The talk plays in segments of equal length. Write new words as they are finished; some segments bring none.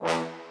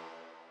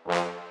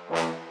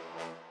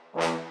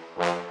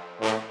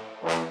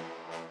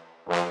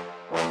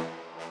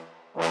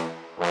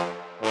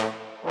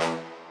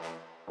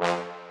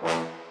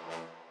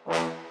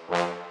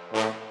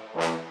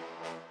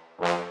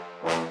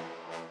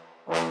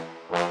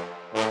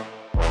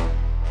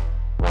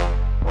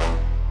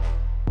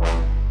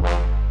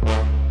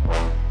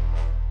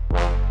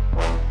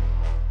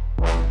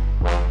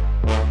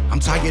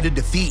tired of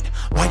defeat.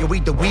 Why are we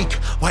the weak?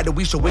 Why do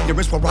we show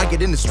ignorance while riot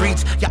in the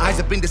streets? Your eyes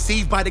have been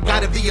deceived by the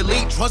God of the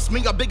elite. Trust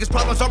me, our biggest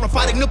problems aren't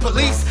fighting the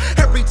police.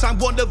 Every time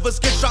one of us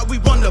gets shot, we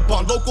run up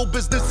on local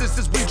businesses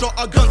as we draw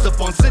our guns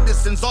upon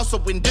citizens. Also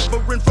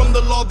indifferent from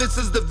the law, this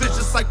is the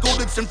vicious cycle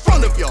that's in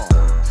front of y'all.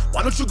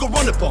 Why don't you go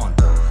run up on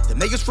the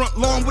mayor's front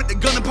lawn with the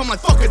gun up? I'm like,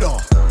 fuck it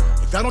all.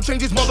 If y'all don't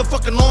change these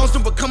motherfucking laws,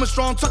 then we're coming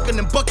strong, tucking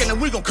and bucking,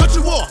 and we gon' cut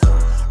you off.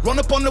 Run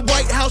up on the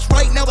White House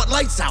right now at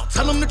lights out.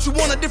 Tell them that you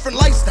want a different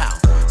lifestyle.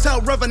 Tell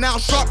Reverend Al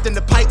Sharpton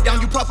to pipe down.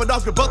 You profit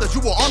off your brothers,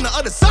 you are on the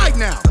other side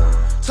now.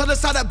 Tell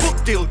us how that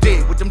book deal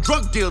did with them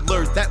drug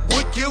dealers that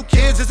would kill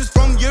kids. Is this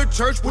from your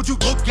church? Would you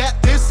look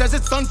at this as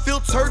it's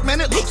unfiltered?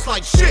 Man, it looks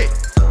like shit.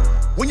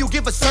 When you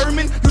give a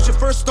sermon, you should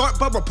first start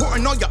by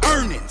reporting all your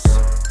earnings.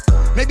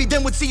 Maybe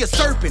then we'd see a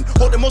serpent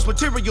or the most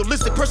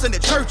materialistic person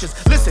at churches.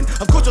 Listen,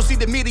 of course you'll see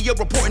the media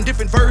reporting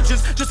different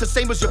versions, just the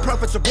same as your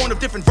prophets are born of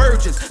different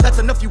virgins. That's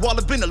enough, you all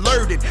have been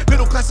alerted.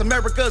 Middle class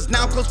America is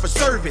now closed for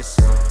service.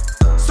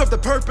 Serve the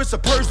purpose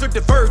of purge their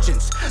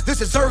divergence. This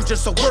is urgent,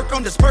 so work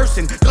on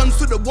dispersing guns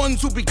to the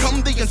ones who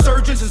become the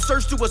insurgents and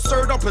search to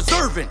assert our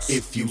preservance.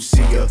 If you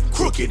see a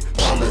crooked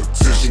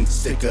politician,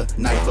 stick a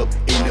knife up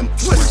in them,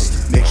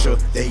 twist it. Make sure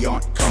they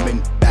aren't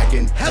coming back,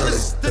 and hell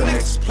is the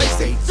next place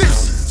they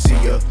visit.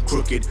 See a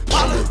crooked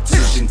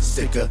politician,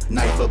 stick a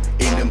knife up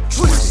in them,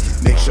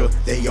 twist it. Make sure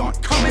they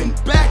aren't coming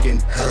back,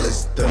 and hell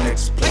is the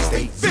next place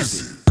they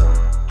visit.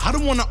 I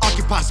don't wanna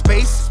occupy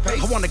space.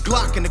 I want a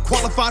Glock and a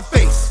qualified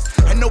face.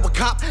 And no, a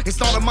cop, it's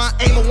not on my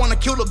aim. I wanna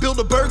kill the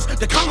Bilderbergs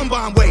the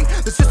Columbine way.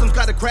 The system's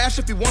gotta crash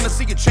if you wanna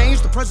see it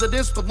change. The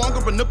president's no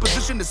longer in a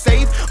position to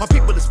save our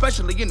people,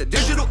 especially in the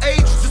digital age.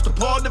 It's just a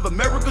part of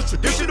America's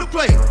traditional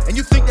play. And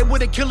you think they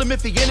wouldn't kill him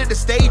if he entered the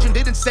stage and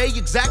didn't say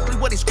exactly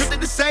what he scripted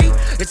to say?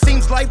 It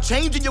seems life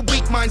changing your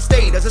weak mind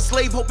stayed as a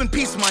slave hoping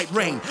peace might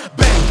reign.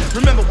 Bang!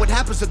 Remember what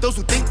happens to those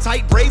who think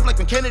tight, brave, like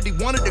when Kennedy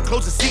wanted to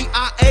close the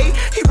CIA.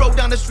 He rode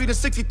down the street in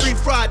 63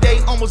 Friday,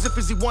 almost if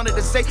as he wanted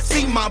to say,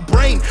 see my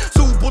brain.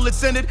 2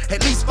 bullets in it,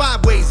 at least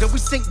 5 ways, and we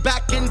sink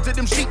back into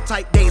them sheep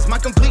type days. My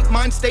complete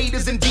mind state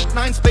is in deep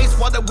nine space,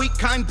 while the weak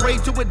kind pray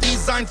to a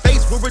design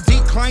face. We're a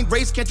declined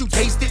race, can't you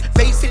taste it?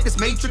 Face it, this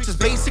matrix is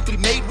basically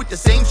made with the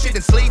same shit,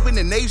 enslaving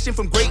the nation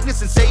from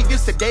greatness and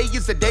saviors. Today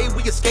is the day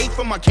we escape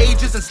from our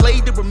cages,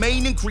 enslaved the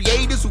remaining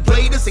creators who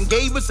played us and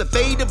gave us a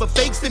fade of a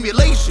fake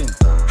stimulation.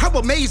 How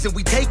amazing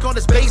we take all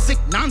this basic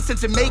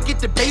nonsense and make it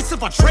the base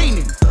of our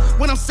training.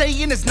 What I'm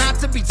saying is not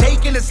to be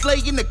taken and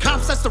slaying the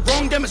cops, that's the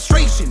wrong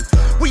demonstration.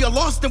 We are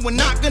lost and we're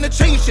not gonna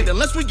change it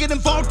unless we get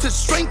involved to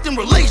strengthen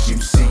relations.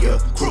 You see a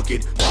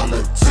crooked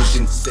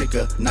politician, stick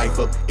a knife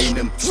up in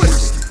them,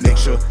 twist it. Make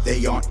sure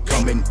they aren't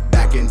coming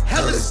back, and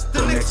hell is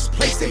the next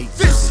place they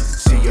visit.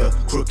 See a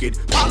crooked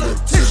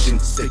politician,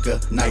 stick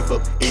a knife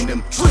up in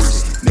them,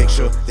 twist it. Make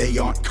sure they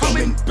aren't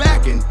coming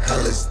back, and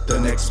hell is the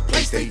next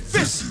place they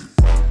visit.